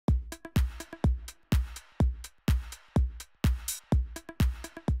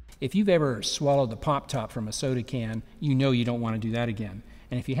If you've ever swallowed the pop top from a soda can, you know you don't want to do that again.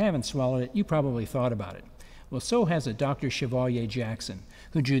 And if you haven't swallowed it, you probably thought about it. Well, so has a Dr. Chevalier Jackson,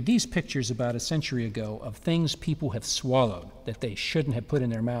 who drew these pictures about a century ago of things people have swallowed that they shouldn't have put in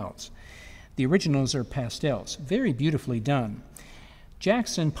their mouths. The originals are pastels, very beautifully done.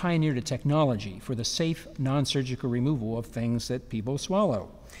 Jackson pioneered a technology for the safe, non-surgical removal of things that people swallow.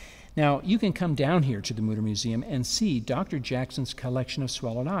 Now, you can come down here to the Mütter Museum and see Dr. Jackson's collection of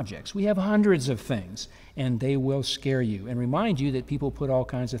swallowed objects. We have hundreds of things, and they will scare you and remind you that people put all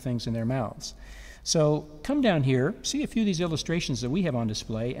kinds of things in their mouths. So come down here, see a few of these illustrations that we have on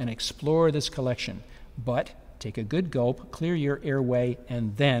display, and explore this collection. But take a good gulp, clear your airway,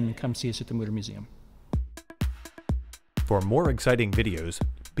 and then come see us at the Mütter Museum. For more exciting videos,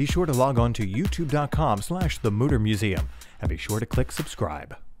 be sure to log on to youtube.com/the Mütter Museum and be sure to click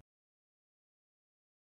subscribe.